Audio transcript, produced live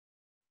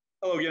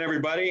Hello again,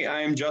 everybody.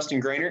 I am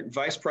Justin Grainert,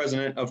 Vice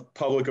President of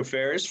Public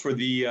Affairs for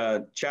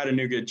the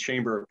Chattanooga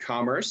Chamber of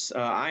Commerce.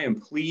 I am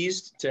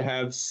pleased to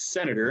have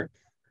Senator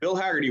Bill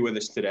Hagerty with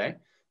us today.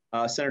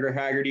 Senator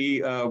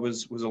Hagerty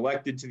was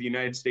elected to the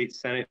United States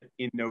Senate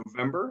in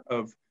November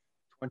of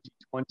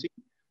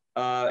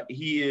 2020.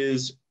 He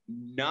is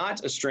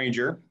not a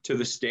stranger to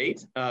the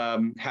state,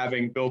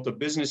 having built a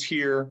business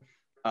here,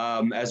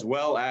 as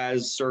well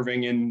as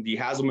serving in the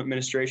Haslam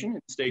administration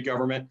and state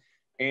government.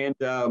 And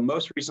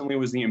most recently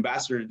was the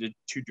ambassador to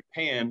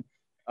Japan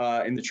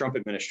in the Trump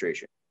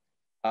administration.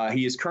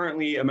 He is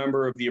currently a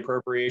member of the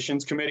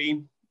Appropriations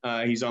Committee.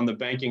 He's on the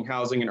Banking,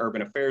 Housing, and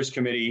Urban Affairs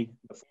Committee,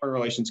 the Foreign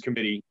Relations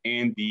Committee,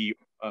 and the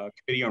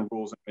Committee on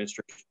Rules and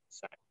Administration.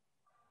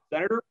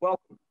 Senator,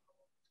 welcome.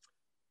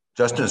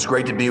 Justin, it's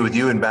great to be with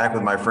you and back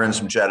with my friends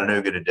from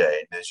Chattanooga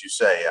today. And as you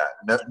say,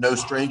 no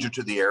stranger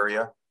to the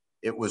area.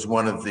 It was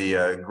one of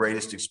the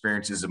greatest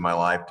experiences of my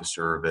life to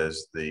serve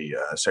as the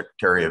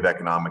Secretary of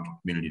Economic and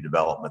Community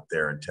Development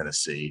there in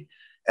Tennessee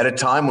at a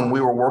time when we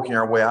were working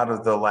our way out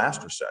of the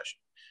last recession.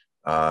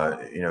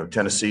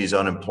 Tennessee's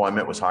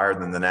unemployment was higher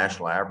than the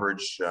national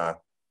average.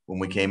 When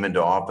we came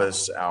into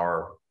office,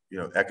 our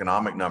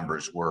economic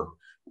numbers were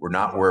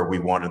not where we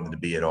wanted them to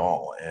be at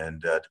all.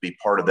 And to be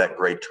part of that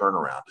great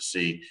turnaround, to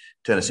see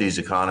Tennessee's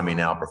economy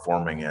now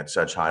performing at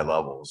such high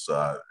levels,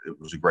 it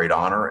was a great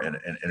honor and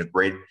a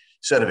great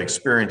set of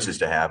experiences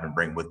to have and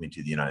bring with me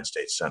to the United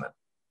States Senate.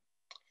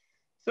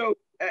 So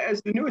as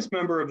the newest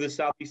member of the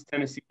Southeast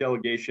Tennessee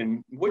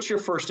delegation, what's your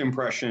first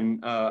impression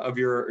of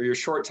your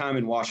short time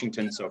in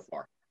Washington so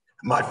far?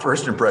 My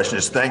first impression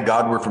is thank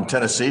God we're from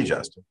Tennessee,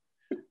 Justin.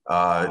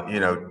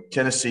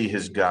 Tennessee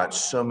has got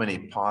so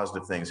many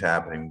positive things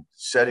happening,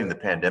 setting the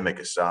pandemic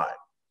aside.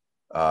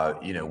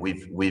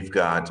 We've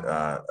got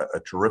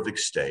a terrific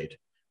state.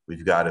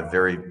 We've got a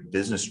very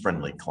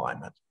business-friendly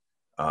climate.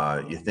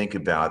 You think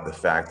about the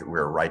fact that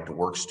we're a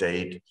right-to-work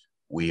state.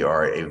 We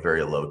are a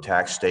very low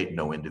tax state,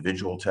 no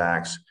individual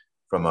tax.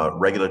 From a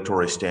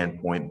regulatory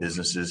standpoint,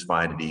 businesses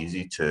find it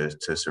easy to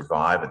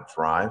survive and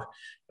thrive.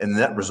 And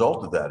the net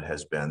result of that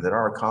has been that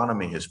our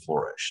economy has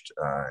flourished.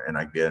 And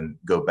again,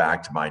 go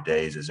back to my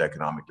days as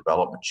economic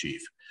development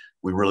chief.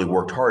 We really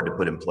worked hard to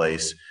put in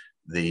place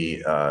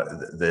the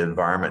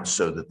environment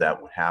so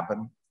that would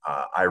happen.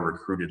 I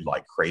recruited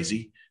like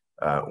crazy.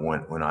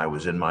 When I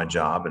was in my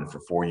job, and for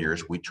 4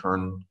 years, we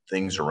turned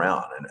things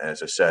around. And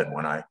as I said,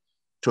 when I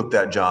took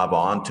that job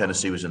on,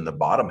 Tennessee was in the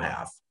bottom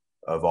half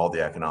of all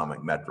the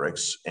economic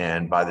metrics.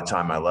 And by the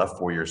time I left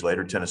 4 years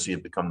later, Tennessee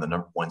had become the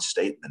 #1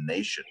 state in the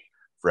nation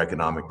for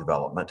economic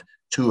development,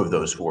 2 of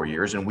those 4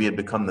 years. And we had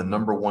become the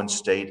 #1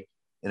 state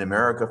in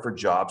America for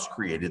jobs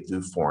created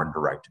through foreign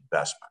direct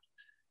investment.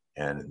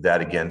 And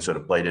that, again, sort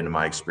of played into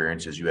my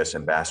experience as U.S.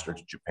 ambassador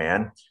to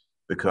Japan,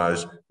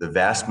 because the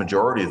vast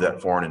majority of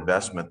that foreign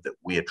investment that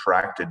we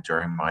attracted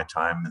during my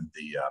time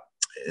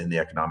in the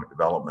economic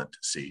development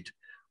seat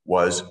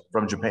was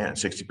from Japan,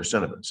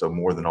 60% of it, so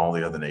more than all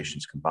the other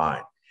nations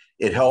combined.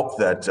 It helped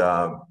that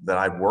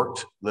I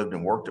lived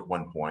and worked at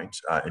one point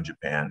in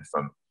Japan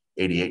from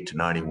 88 to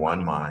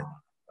 91. My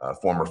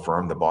former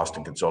firm, the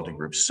Boston Consulting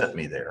Group, sent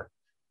me there.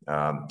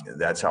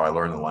 That's how I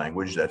learned the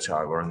language. That's how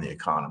I learned the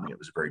economy. It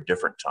was a very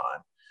different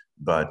time,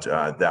 but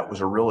that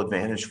was a real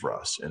advantage for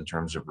us in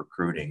terms of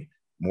recruiting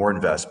more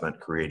investment,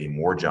 creating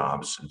more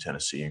jobs in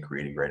Tennessee, and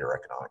creating greater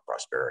economic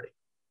prosperity.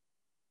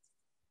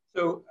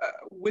 So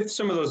with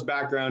some of those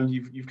background,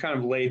 you've kind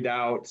of laid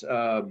out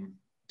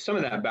some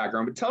of that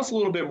background, but tell us a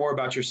little bit more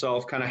about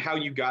yourself, kind of how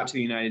you got to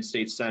the United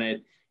States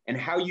Senate and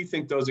how you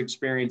think those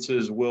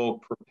experiences will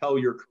propel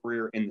your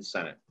career in the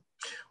Senate.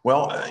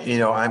 Well,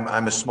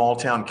 I'm a small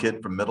town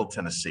kid from Middle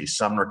Tennessee,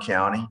 Sumner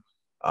County.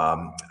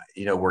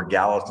 Where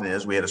Gallatin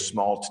is, we had a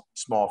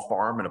small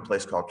farm in a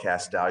place called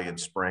Castellian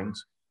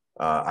Springs.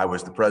 I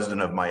was the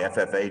president of my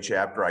FFA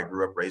chapter. I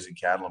grew up raising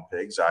cattle and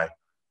pigs. I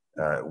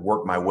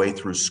worked my way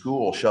through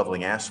school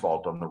shoveling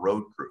asphalt on the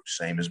road crew,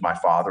 same as my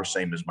father,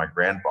 same as my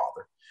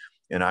grandfather.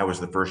 And I was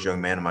the first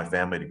young man in my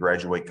family to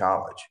graduate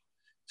college.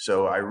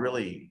 So I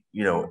really,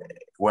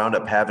 wound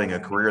up having a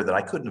career that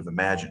I couldn't have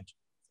imagined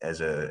as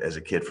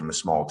a kid from a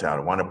small town.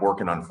 I wound up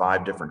working on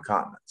 5 different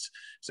continents.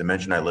 As I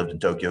mentioned, I lived in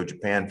Tokyo,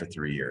 Japan for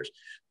 3 years.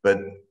 But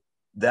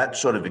that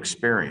sort of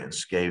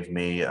experience gave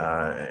me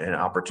an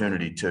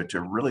opportunity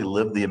to really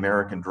live the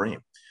American dream.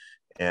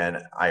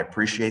 And I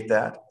appreciate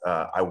that.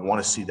 I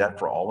want to see that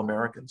for all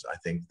Americans. I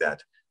think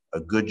that a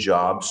good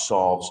job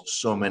solves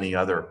so many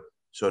other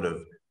sort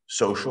of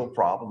social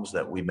problems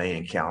that we may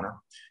encounter.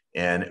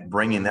 And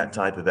bringing that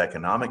type of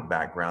economic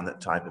background, that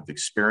type of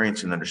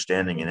experience and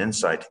understanding and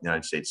insight to the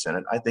United States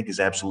Senate, I think is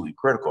absolutely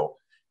critical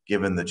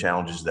given the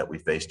challenges that we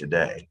face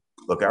today.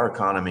 Look, our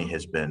economy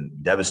has been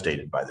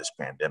devastated by this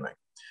pandemic.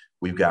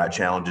 We've got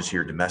challenges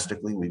here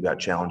domestically. We've got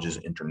challenges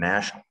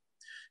internationally.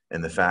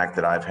 And the fact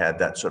that I've had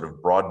that sort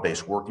of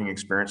broad-based working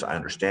experience, I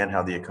understand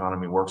how the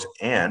economy works,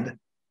 and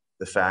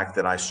the fact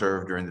that I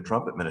served during the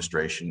Trump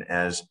administration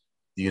as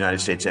the United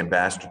States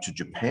ambassador to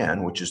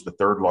Japan, which is the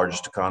 3rd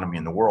largest economy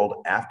in the world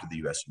after the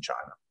US and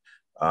China.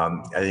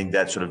 I think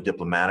that sort of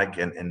diplomatic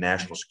and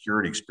national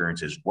security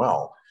experience as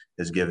well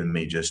has given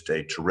me just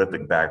a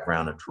terrific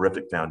background, a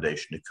terrific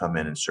foundation to come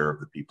in and serve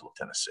the people of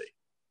Tennessee.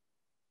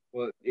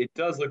 Well, it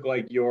does look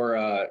like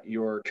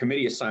your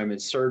committee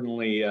assignments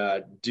certainly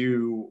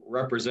do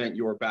represent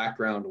your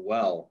background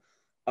well.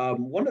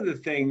 One of the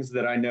things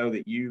that I know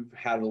that you've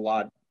had a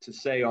lot to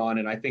say on,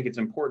 and I think it's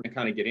important to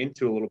kind of get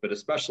into a little bit,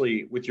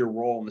 especially with your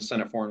role in the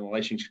Senate Foreign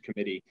Relations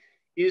Committee,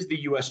 is the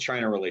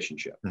U.S.-China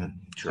relationship.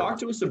 Sure. Talk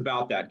to us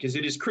about that, because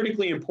it is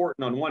critically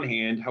important on one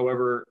hand.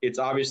 However, it's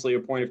obviously a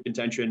point of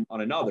contention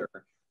on another.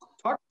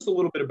 Talk to us a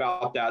little bit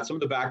about that, some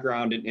of the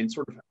background, and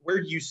sort of where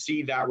you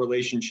see that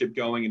relationship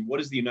going, and what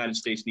does the United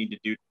States need to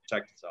do to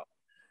protect itself?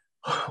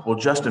 Well,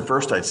 Justin,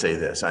 first I'd say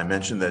this. I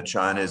mentioned that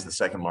China is the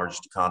second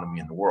largest economy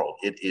in the world.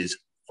 It is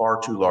far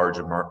too large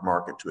a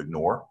market to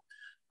ignore,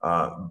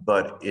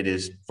 but it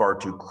is far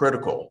too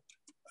critical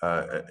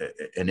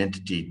an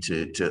entity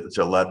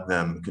to let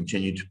them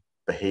continue to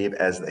behave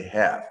as they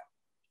have.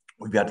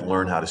 We've got to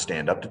learn how to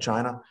stand up to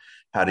China,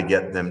 how to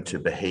get them to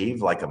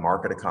behave like a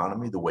market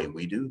economy the way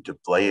we do, to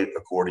play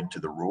according to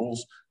the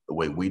rules the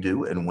way we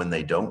do. And when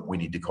they don't, we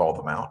need to call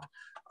them out.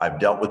 I've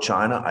dealt with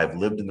China. I've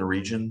lived in the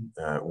region.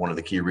 One of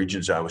the key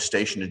regions I was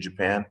stationed in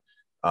Japan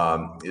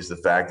is the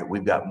fact that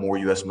we've got more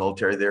U.S.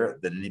 military there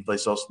than any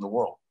place else in the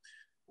world.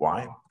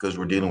 Why? Because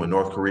we're dealing with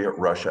North Korea,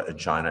 Russia, and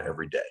China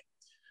every day.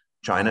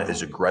 China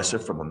is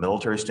aggressive from a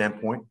military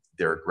standpoint.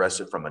 They're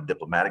aggressive from a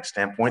diplomatic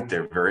standpoint.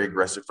 They're very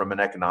aggressive from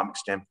an economic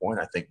standpoint.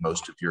 I think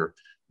most of your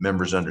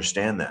members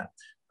understand that.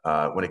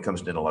 When it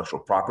comes to intellectual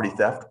property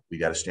theft, we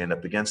got to stand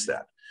up against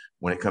that.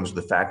 When it comes to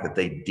the fact that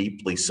they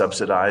deeply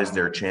subsidize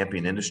their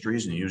champion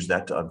industries and use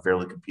that to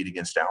unfairly compete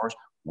against ours,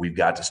 we've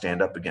got to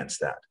stand up against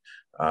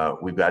that.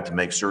 We've got to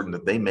make certain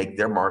that they make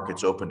their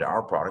markets open to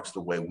our products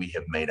the way we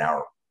have made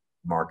our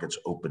markets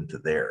open to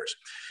theirs.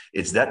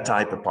 It's that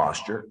type of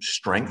posture,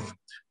 strength,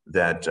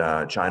 that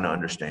China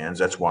understands.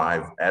 That's why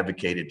I've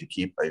advocated to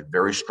keep a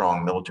very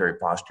strong military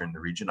posture in the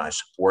region. I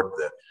support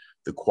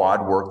the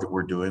Quad work that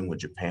we're doing with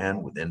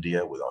Japan, with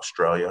India, with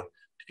Australia,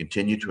 to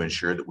continue to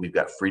ensure that we've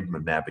got freedom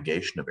of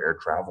navigation of air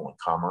travel and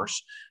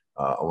commerce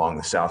along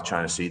the South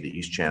China Sea, the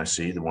East China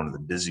Sea, one of the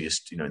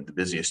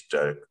busiest,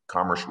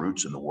 commerce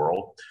routes in the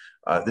world.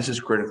 This is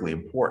critically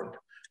important.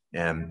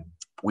 And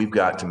we've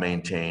got to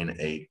maintain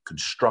a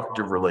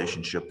constructive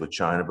relationship with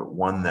China, but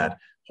one that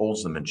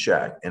holds them in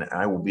check. And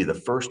I will be the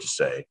first to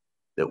say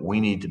that we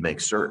need to make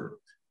certain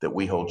that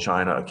we hold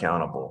China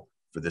accountable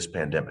for this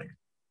pandemic.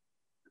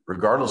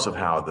 Regardless of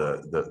how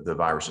the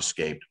virus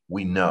escaped,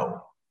 we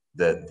know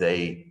that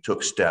they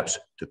took steps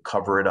to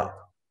cover it up.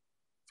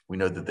 We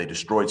know that they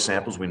destroyed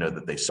samples. We know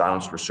that they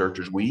silenced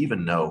researchers. We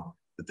even know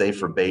that they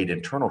forbade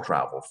internal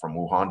travel from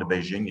Wuhan to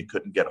Beijing. You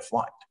couldn't get a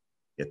flight.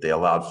 Yet they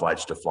allowed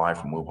flights to fly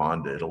from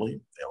Wuhan to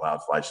Italy. They allowed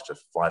flights to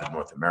fly to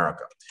North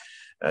America.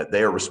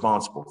 They are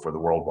responsible for the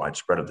worldwide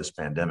spread of this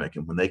pandemic.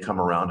 And when they come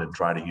around and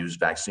try to use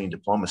vaccine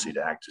diplomacy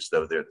to act as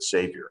though they're the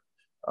savior,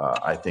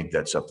 I think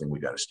that's something we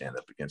got to stand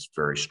up against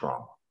very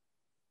strong.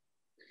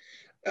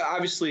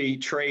 Obviously,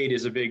 trade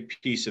is a big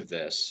piece of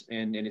this,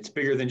 and it's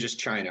bigger than just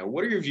China.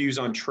 What are your views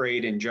on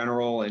trade in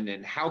general,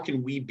 and how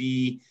can we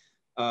be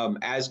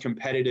as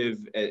competitive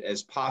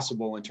as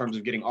possible in terms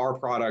of getting our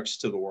products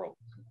to the world?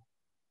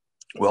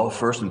 Well,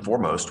 first and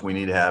foremost, we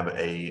need to have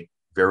a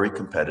very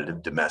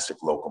competitive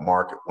domestic local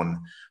market. When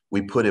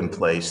we put in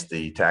place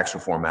the Tax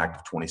Reform Act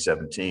of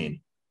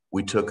 2017,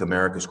 we took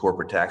America's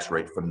corporate tax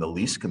rate from the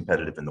least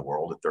competitive in the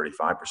world at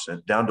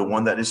 35% down to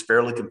one that is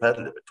fairly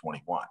competitive at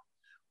 21%.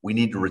 We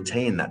need to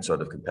retain that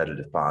sort of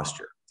competitive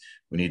posture.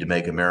 We need to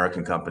make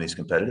American companies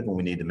competitive, and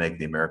we need to make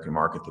the American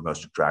market the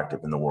most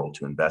attractive in the world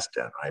to invest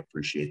in. I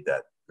appreciate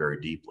that very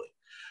deeply.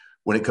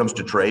 When it comes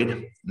to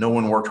trade, no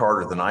one worked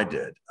harder than I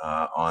did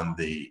on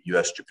the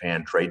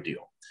U.S.-Japan trade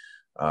deal.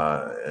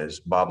 As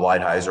Bob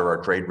Lighthizer,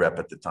 our trade rep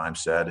at the time,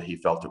 said, he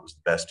felt it was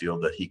the best deal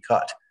that he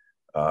cut,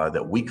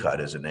 that we cut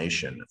as a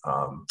nation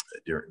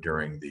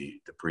during the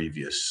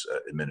previous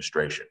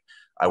administration.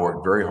 I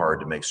worked very hard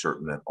to make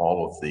certain that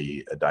all of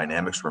the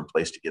dynamics were in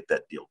place to get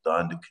that deal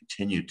done, to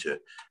continue to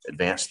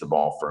advance the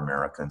ball for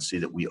America and see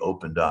that we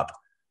opened up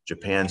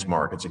Japan's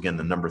markets, again,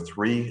 the number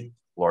 3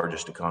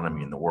 largest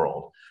economy in the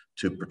world,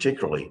 to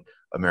particularly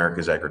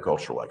America's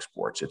agricultural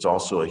exports. It's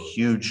also a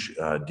huge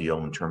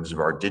deal in terms of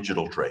our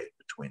digital trade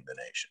between the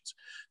nations.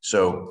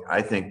 So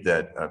I think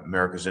that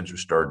America's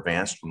interests are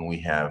advanced when we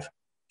have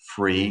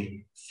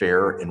free,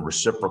 fair, and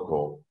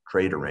reciprocal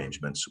trade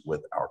arrangements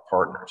with our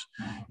partners.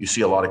 You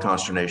see a lot of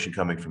consternation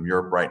coming from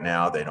Europe right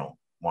now. They don't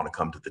want to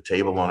come to the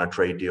table on a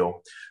trade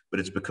deal, but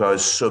it's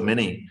because so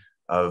many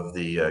of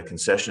the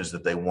concessions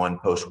that they won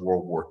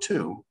post-World War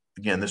II,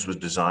 again, this was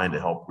designed to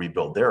help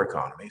rebuild their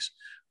economies.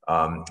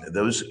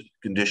 Those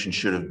conditions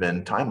should have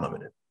been time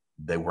limited.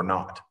 They were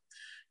not.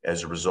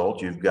 As a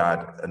result, you've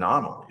got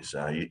anomalies.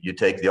 You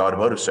take the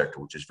automotive sector,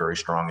 which is very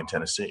strong in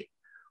Tennessee.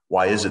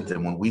 Why is it that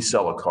when we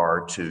sell a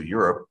car to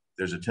Europe,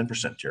 there's a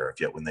 10%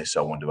 tariff, yet when they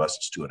sell one to us,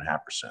 it's 2.5%?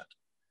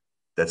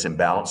 That's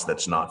imbalanced.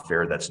 That's not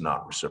fair. That's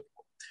not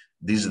reciprocal.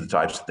 These are the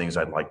types of things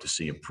I'd like to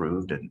see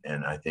improved.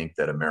 And I think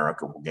that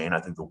America will gain. I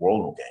think the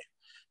world will gain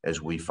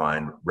as we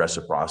find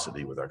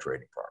reciprocity with our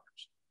trading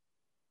partners.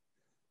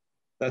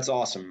 That's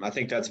awesome. I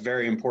think that's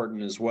very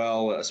important as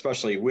well,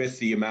 especially with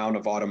the amount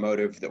of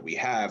automotive that we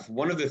have.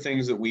 One of the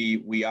things that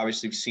we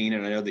obviously have seen,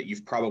 and I know that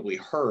you've probably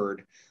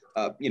heard,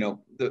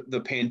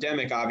 the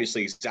pandemic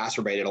obviously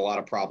exacerbated a lot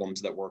of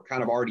problems that were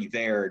kind of already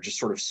there, just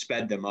sort of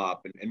sped them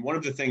up. And one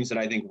of the things that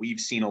I think we've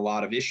seen a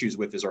lot of issues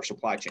with is our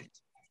supply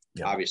chains,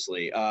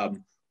 obviously.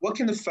 What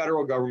can the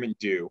federal government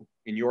do,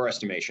 in your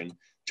estimation,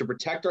 to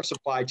protect our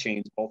supply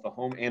chains, both at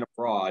home and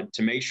abroad,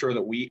 to make sure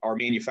that our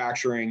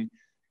manufacturing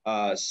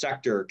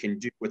sector can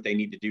do what they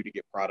need to do to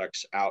get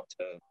products out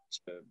to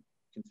consumers?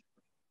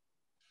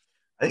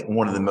 I think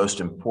one of the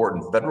most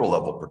important federal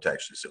level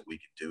protections that we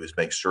can do is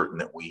make certain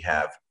that we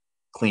have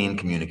clean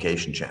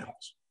communication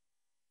channels.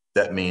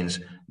 That means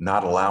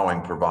not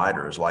allowing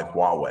providers like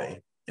Huawei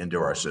into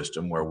our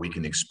system where we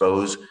can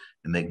expose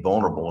and make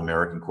vulnerable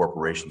American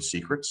corporations'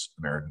 secrets,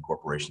 American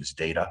corporations'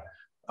 data,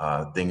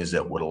 things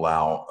that would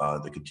allow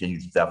the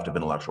continued theft of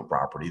intellectual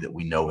property that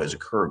we know has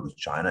occurred with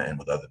China and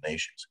with other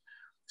nations.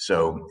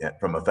 So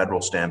from a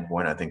federal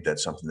standpoint, I think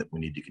that's something that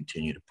we need to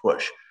continue to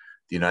push.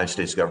 The United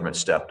States government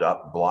stepped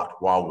up,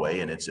 blocked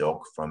Huawei and its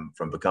ilk from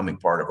becoming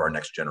part of our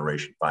next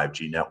generation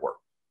 5G network.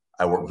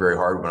 I worked very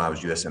hard when I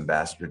was U.S.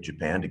 ambassador to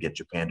Japan to get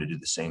Japan to do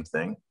the same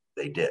thing.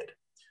 They did.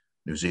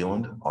 New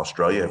Zealand,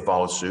 Australia have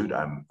followed suit.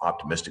 I'm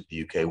optimistic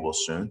the UK will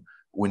soon.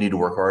 We need to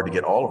work hard to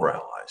get all of our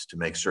allies to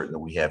make certain that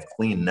we have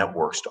clean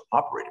networks to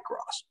operate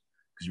across.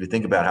 Because if you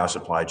think about how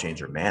supply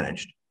chains are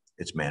managed,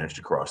 it's managed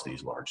across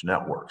these large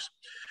networks.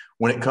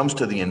 When it comes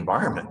to the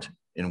environment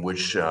in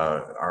which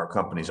our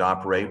companies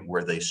operate,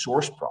 where they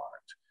source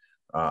product,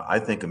 I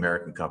think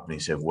American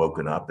companies have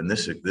woken up, and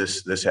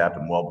this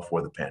happened well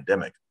before the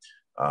pandemic.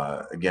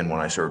 Again,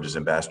 when I served as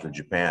ambassador to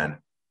Japan,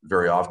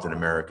 very often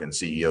American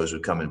CEOs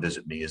would come and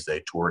visit me as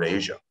they toured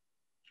Asia.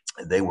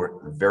 They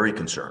were very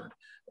concerned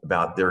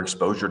about their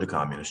exposure to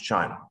communist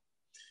China.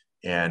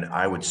 And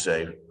I would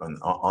say,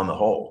 on the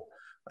whole,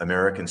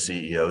 American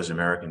CEOs,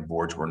 American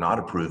boards were not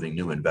approving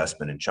new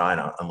investment in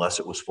China unless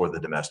it was for the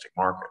domestic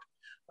market.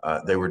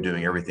 They were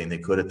doing everything they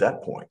could at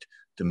that point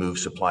to move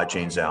supply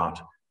chains out,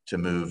 to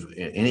move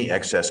any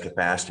excess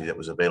capacity that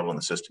was available in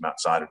the system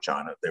outside of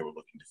China. They were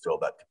looking to fill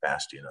that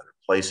capacity in other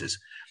places.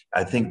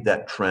 I think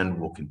that trend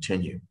will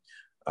continue.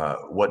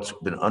 What's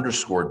been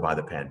underscored by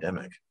the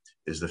pandemic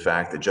is the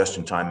fact that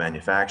just-in-time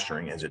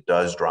manufacturing, as it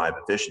does drive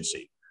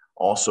efficiency,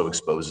 also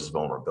exposes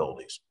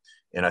vulnerabilities.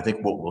 And I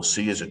think what we'll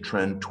see is a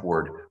trend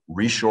toward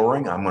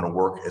reshoring. I'm going to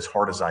work as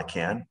hard as I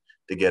can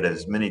to get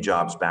as many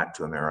jobs back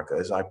to America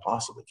as I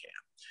possibly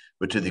can.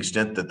 But to the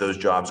extent that those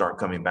jobs aren't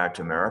coming back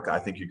to America, I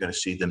think you're going to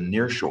see them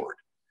nearshored,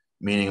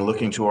 meaning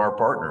looking to our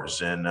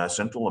partners in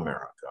Central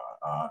America,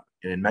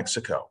 in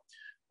Mexico.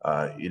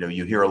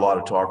 You hear a lot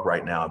of talk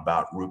right now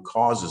about root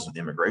causes of the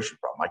immigration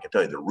problem. I can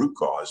tell you the root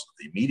cause,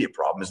 the immediate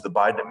problem, is the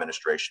Biden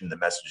administration, the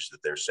messages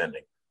that they're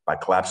sending by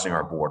collapsing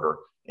our border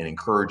and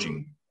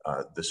encouraging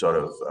the sort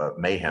of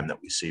mayhem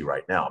that we see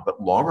right now.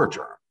 But longer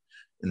term,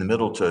 in the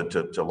middle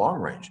to long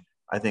range,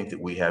 I think that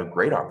we have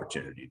great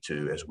opportunity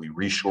to, as we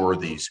reshore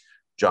these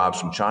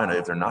jobs from China,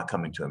 if they're not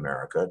coming to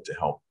America, to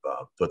help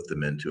put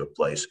them into a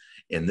place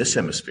in this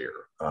hemisphere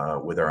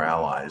with our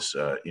allies,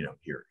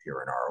 here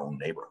in our own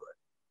neighborhood.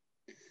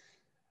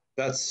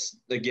 That's,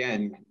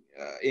 again,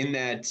 in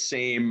that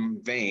same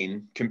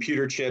vein,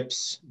 computer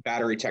chips,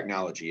 battery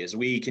technology. As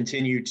we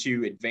continue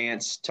to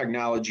advance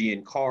technology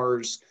in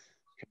cars,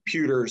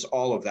 computers,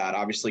 all of that,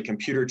 obviously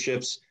computer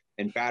chips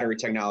and battery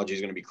technology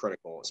is going to be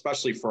critical,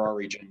 especially for our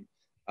region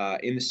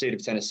in the state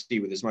of Tennessee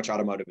with as much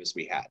automotive as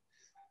we had.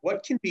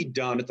 What can be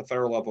done at the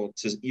federal level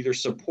to either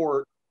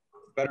support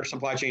better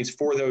supply chains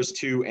for those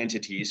two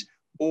entities,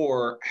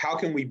 or how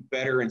can we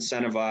better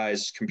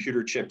incentivize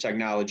computer chip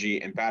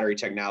technology and battery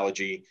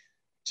technology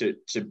to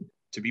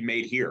be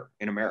made here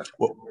in America?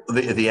 Well,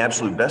 the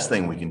absolute best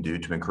thing we can do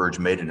to encourage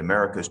made in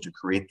America is to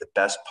create the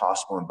best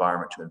possible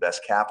environment to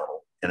invest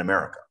capital in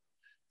America.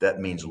 That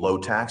means low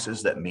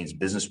taxes. That means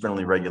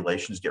business-friendly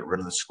regulations, get rid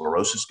of the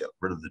sclerosis, get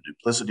rid of the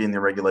duplicity in the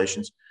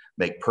regulations,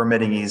 make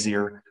permitting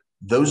easier.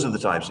 Those are the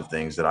types of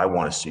things that I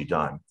want to see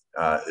done.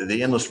 The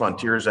Endless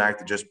Frontiers Act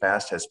that just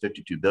passed has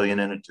 $52 billion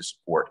in it to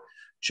support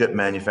chip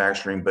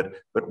manufacturing. But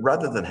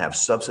rather than have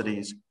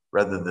subsidies,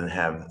 rather than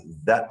have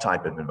that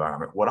type of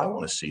environment, what I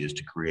want to see is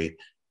to create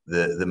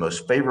the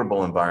most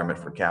favorable environment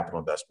for capital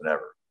investment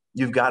ever.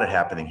 You've got it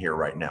happening here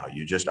right now.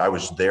 I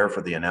was there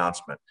for the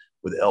announcement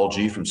with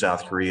LG from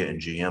South Korea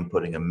and GM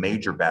putting a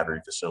major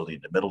battery facility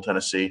into Middle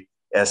Tennessee,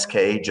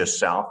 SK just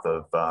south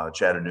of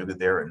Chattanooga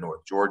there in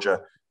North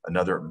Georgia,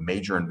 another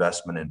major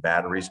investment in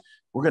batteries.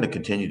 We're going to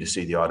continue to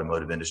see the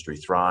automotive industry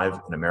thrive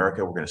in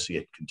America. We're going to see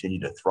it continue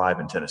to thrive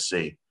in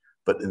Tennessee.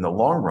 But in the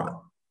long run,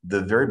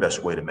 the very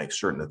best way to make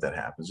certain that that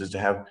happens is to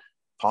have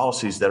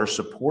policies that are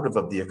supportive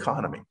of the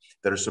economy,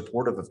 that are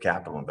supportive of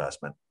capital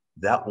investment.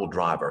 That will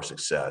drive our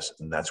success,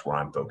 and that's where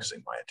I'm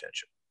focusing my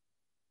attention.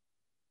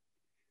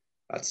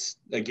 That's,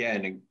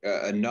 again,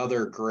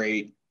 another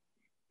great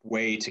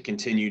way to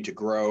continue to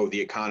grow the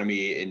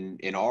economy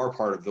in our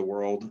part of the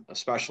world,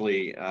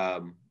 especially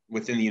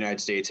within the United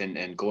States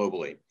and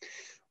globally.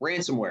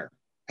 Ransomware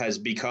has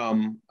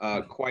become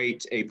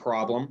quite a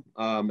problem,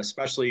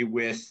 especially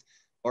with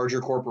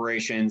larger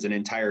corporations and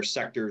entire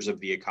sectors of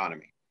the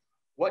economy.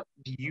 What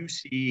do you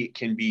see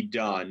can be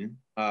done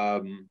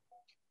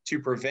to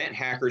prevent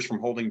hackers from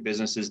holding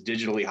businesses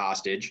digitally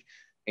hostage?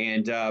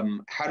 And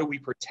how do we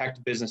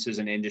protect businesses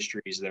and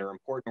industries that are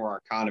important to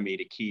our economy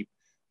to keep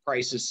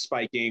prices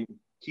spiking,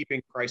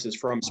 keeping prices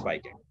from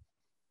spiking?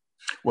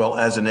 Well,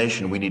 as a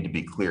nation, we need to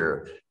be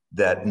clear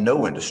that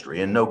no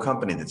industry and no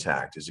company that's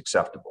hacked is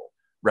acceptable.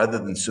 Rather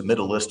than submit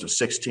a list of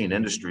 16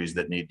 industries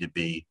that need to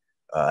be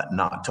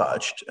not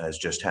touched, as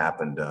just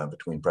happened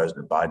between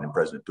President Biden and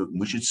President Putin,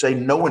 we should say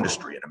no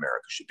industry in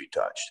America should be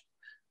touched.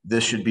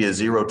 This should be a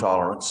zero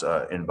tolerance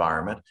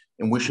environment,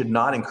 and we should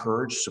not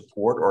encourage,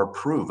 support, or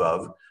approve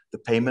of the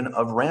payment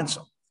of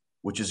ransom,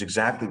 which is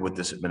exactly what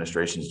this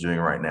administration is doing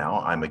right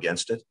now. I'm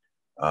against it.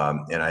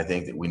 And I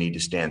think that we need to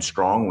stand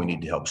strong. We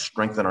need to help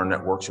strengthen our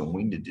networks, and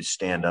we need to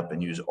stand up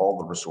and use all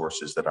the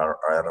resources that are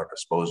at our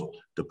disposal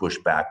to push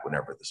back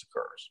whenever this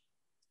occurs.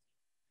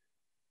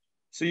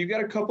 So you've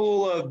got a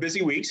couple of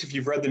busy weeks. If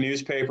you've read the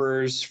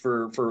newspapers,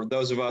 for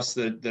those of us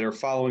that are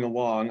following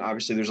along,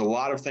 obviously there's a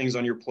lot of things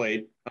on your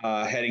plate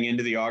heading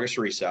into the August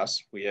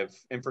recess. We have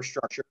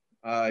infrastructure.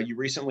 You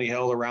recently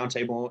held a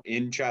roundtable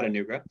in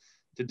Chattanooga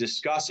to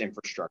discuss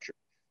infrastructure.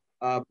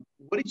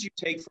 What did you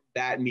take from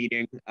that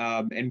meeting?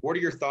 And what are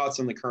your thoughts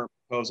on the current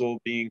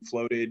proposal being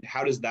floated?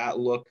 How does that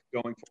look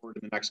going forward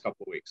in the next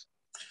couple of weeks?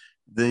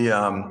 The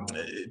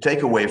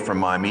takeaway from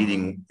my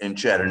meeting in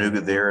Chattanooga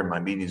there and my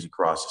meetings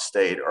across the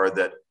state are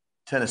that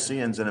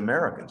Tennesseans and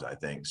Americans, I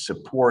think,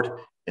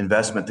 support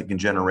investment that can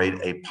generate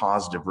a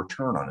positive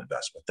return on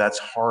investment. That's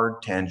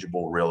hard,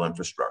 tangible, real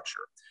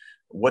infrastructure.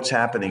 What's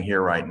happening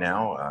here right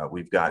now,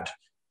 we've got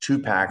two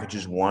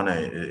packages. One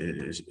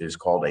is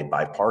called a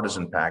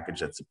bipartisan package.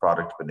 That's the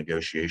product of a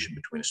negotiation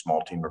between a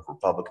small team of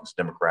Republicans,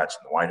 Democrats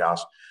in the White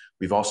House.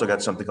 We've also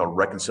got something called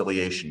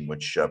reconciliation,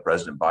 which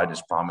President Biden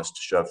has promised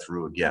to shove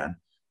through again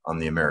on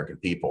the American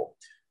people.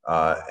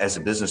 As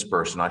a business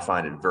person, I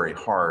find it very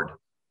hard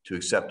to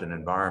accept an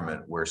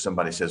environment where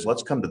somebody says,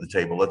 let's come to the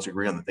table, let's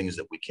agree on the things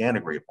that we can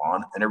agree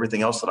upon, and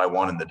everything else that I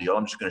want in the deal,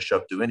 I'm just going to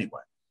shove through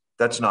anyway.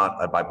 That's not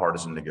a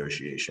bipartisan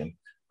negotiation.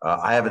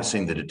 I haven't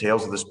seen the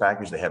details of this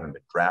package. They haven't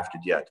been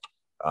drafted yet.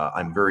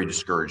 I'm very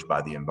discouraged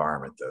by the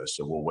environment, though,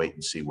 so we'll wait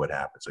and see what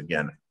happens.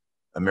 Again,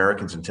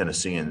 Americans and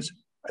Tennesseans,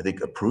 I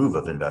think, approve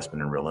of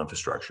investment in real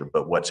infrastructure,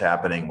 but what's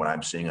happening, what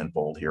I'm seeing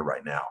unfold here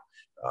right now,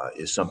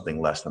 is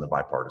something less than a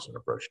bipartisan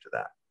approach to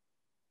that.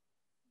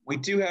 We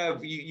do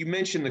have, you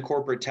mentioned the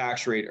corporate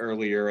tax rate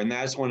earlier, and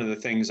that's one of the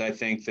things I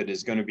think that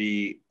is going to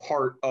be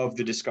part of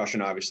the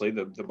discussion. Obviously,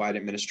 the Biden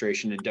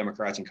administration and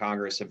Democrats in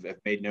Congress have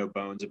made no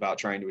bones about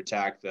trying to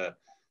attack the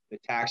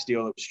tax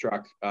deal that was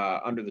struck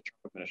under the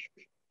Trump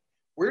administration.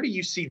 Where do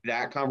you see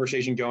that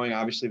conversation going?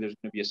 Obviously, there's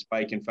going to be a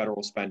spike in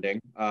federal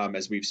spending,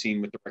 as we've seen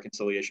with the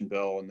reconciliation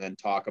bill, and then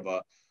talk of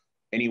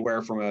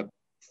anywhere from a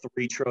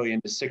 $3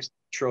 trillion to $6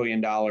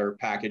 trillion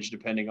package,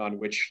 depending on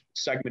which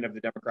segment of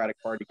the Democratic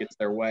Party gets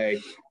their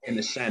way in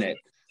the Senate.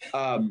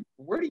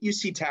 Where do you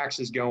see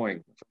taxes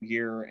going from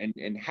here,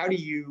 and how do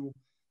you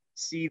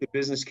see the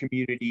business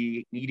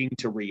community needing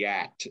to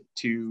react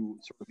to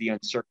sort of the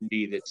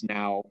uncertainty that's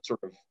now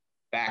sort of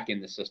back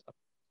in the system?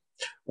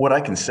 What I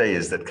can say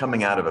is that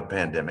coming out of a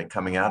pandemic,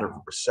 coming out of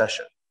a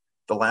recession,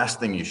 the last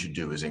thing you should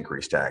do is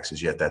increase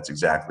taxes. Yet that's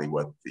exactly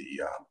what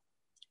the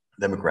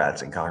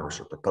Democrats in Congress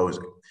are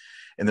proposing.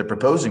 And they're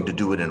proposing to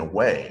do it in a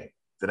way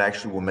that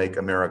actually will make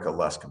America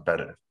less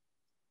competitive.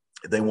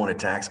 If they want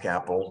to tax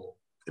capital,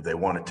 if they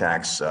want to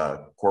tax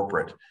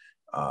corporate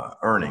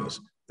earnings,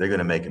 they're going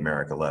to make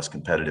America less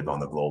competitive on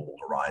the global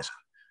horizon.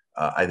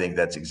 I think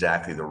that's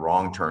exactly the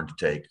wrong turn to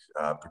take,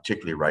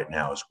 particularly right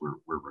now as we're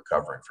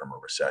recovering from a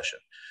recession.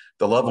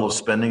 The level of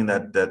spending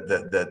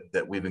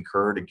that we've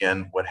incurred,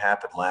 again, what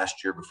happened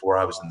last year before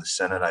I was in the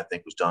Senate, I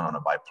think was done on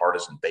a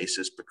bipartisan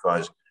basis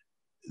because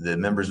the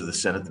members of the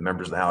Senate, the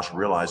members of the House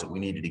realized that we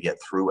needed to get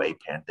through a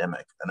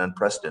pandemic, an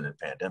unprecedented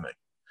pandemic.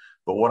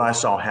 But what I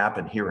saw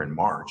happen here in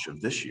March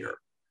of this year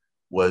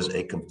was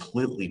a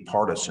completely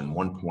partisan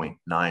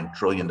 $1.9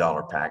 trillion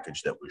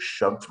package that was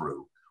shoved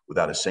through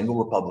without a single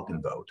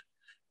Republican vote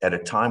at a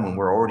time when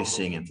we're already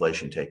seeing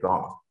inflation take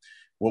off.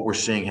 What we're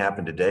seeing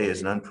happen today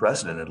is an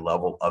unprecedented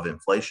level of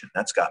inflation.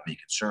 That's got me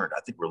concerned.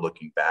 I think we're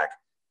looking back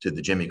to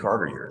the Jimmy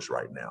Carter years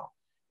right now.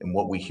 And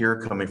what we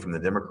hear coming from the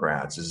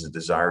Democrats is a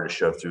desire to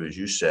shove through, as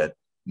you said,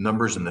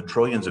 numbers in the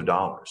trillions of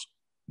dollars.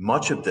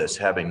 Much of this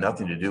having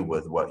nothing to do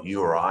with what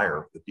you or I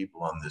or the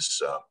people on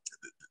this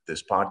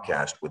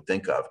podcast would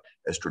think of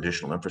as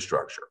traditional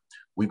infrastructure.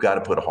 We've got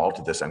to put a halt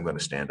to this. I'm going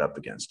to stand up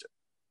against it.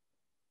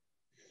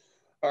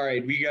 All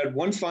right, we got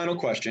one final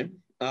question.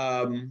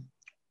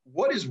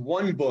 What is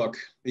one book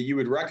that you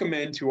would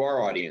recommend to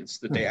our audience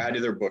that they add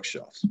to their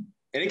bookshelves?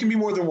 And it can be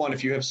more than one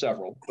if you have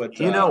several. But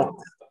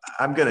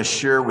I'm going to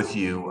share with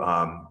you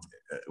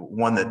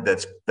one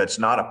that's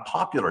not a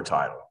popular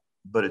title,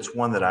 but it's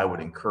one that I would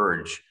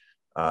encourage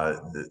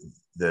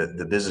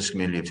the business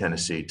community of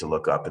Tennessee to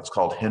look up. It's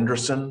called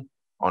Henderson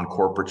on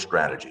Corporate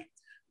Strategy,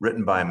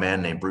 written by a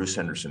man named Bruce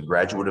Henderson,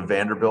 graduate of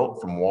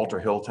Vanderbilt from Walter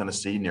Hill,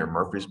 Tennessee, near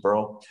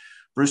Murfreesboro.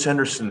 Bruce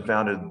Henderson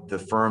founded the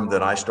firm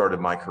that I started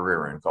my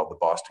career in, called the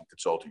Boston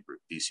Consulting Group,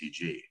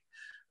 BCG.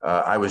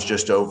 I was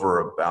just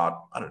over about,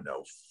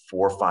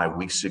 4 or 5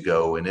 weeks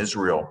ago in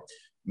Israel,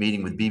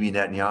 meeting with Bibi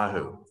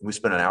Netanyahu. We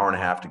spent an hour and a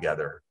half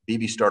together.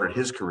 Bibi started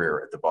his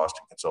career at the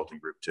Boston Consulting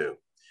Group too.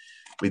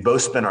 We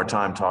both spent our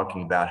time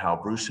talking about how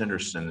Bruce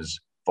Henderson's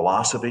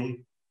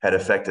philosophy had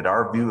affected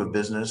our view of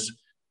business.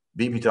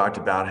 Bibi talked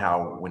about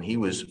how when he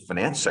was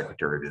finance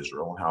secretary of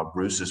Israel, how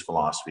Bruce's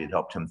philosophy had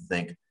helped him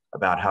think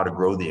about how to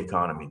grow the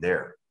economy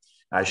there.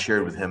 I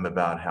shared with him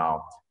about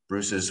how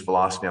Bruce's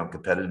philosophy on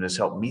competitiveness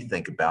helped me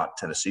think about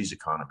Tennessee's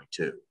economy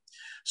too.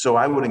 So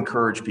I would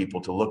encourage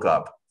people to look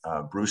up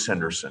Bruce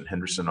Henderson,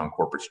 Henderson on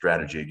Corporate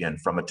Strategy, again,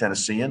 from a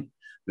Tennessean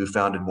who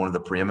founded one of the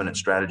preeminent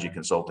strategy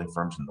consulting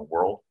firms in the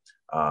world.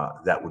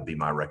 That would be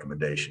my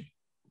recommendation.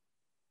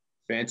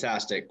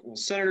 Fantastic. Well,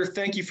 Senator,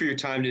 thank you for your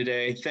time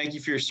today. Thank you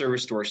for your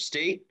service to our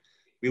state.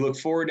 We look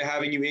forward to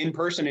having you in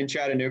person in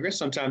Chattanooga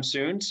sometime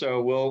soon.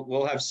 So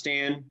we'll have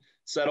Stan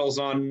settles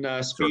on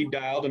speed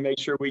dial to make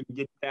sure we can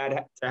get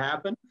that to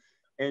happen.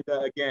 And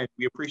again,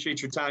 we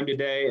appreciate your time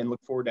today and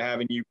look forward to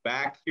having you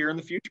back here in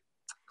the future.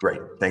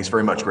 Great. Thanks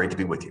very much. Great to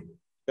be with you.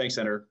 Thanks,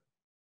 Senator.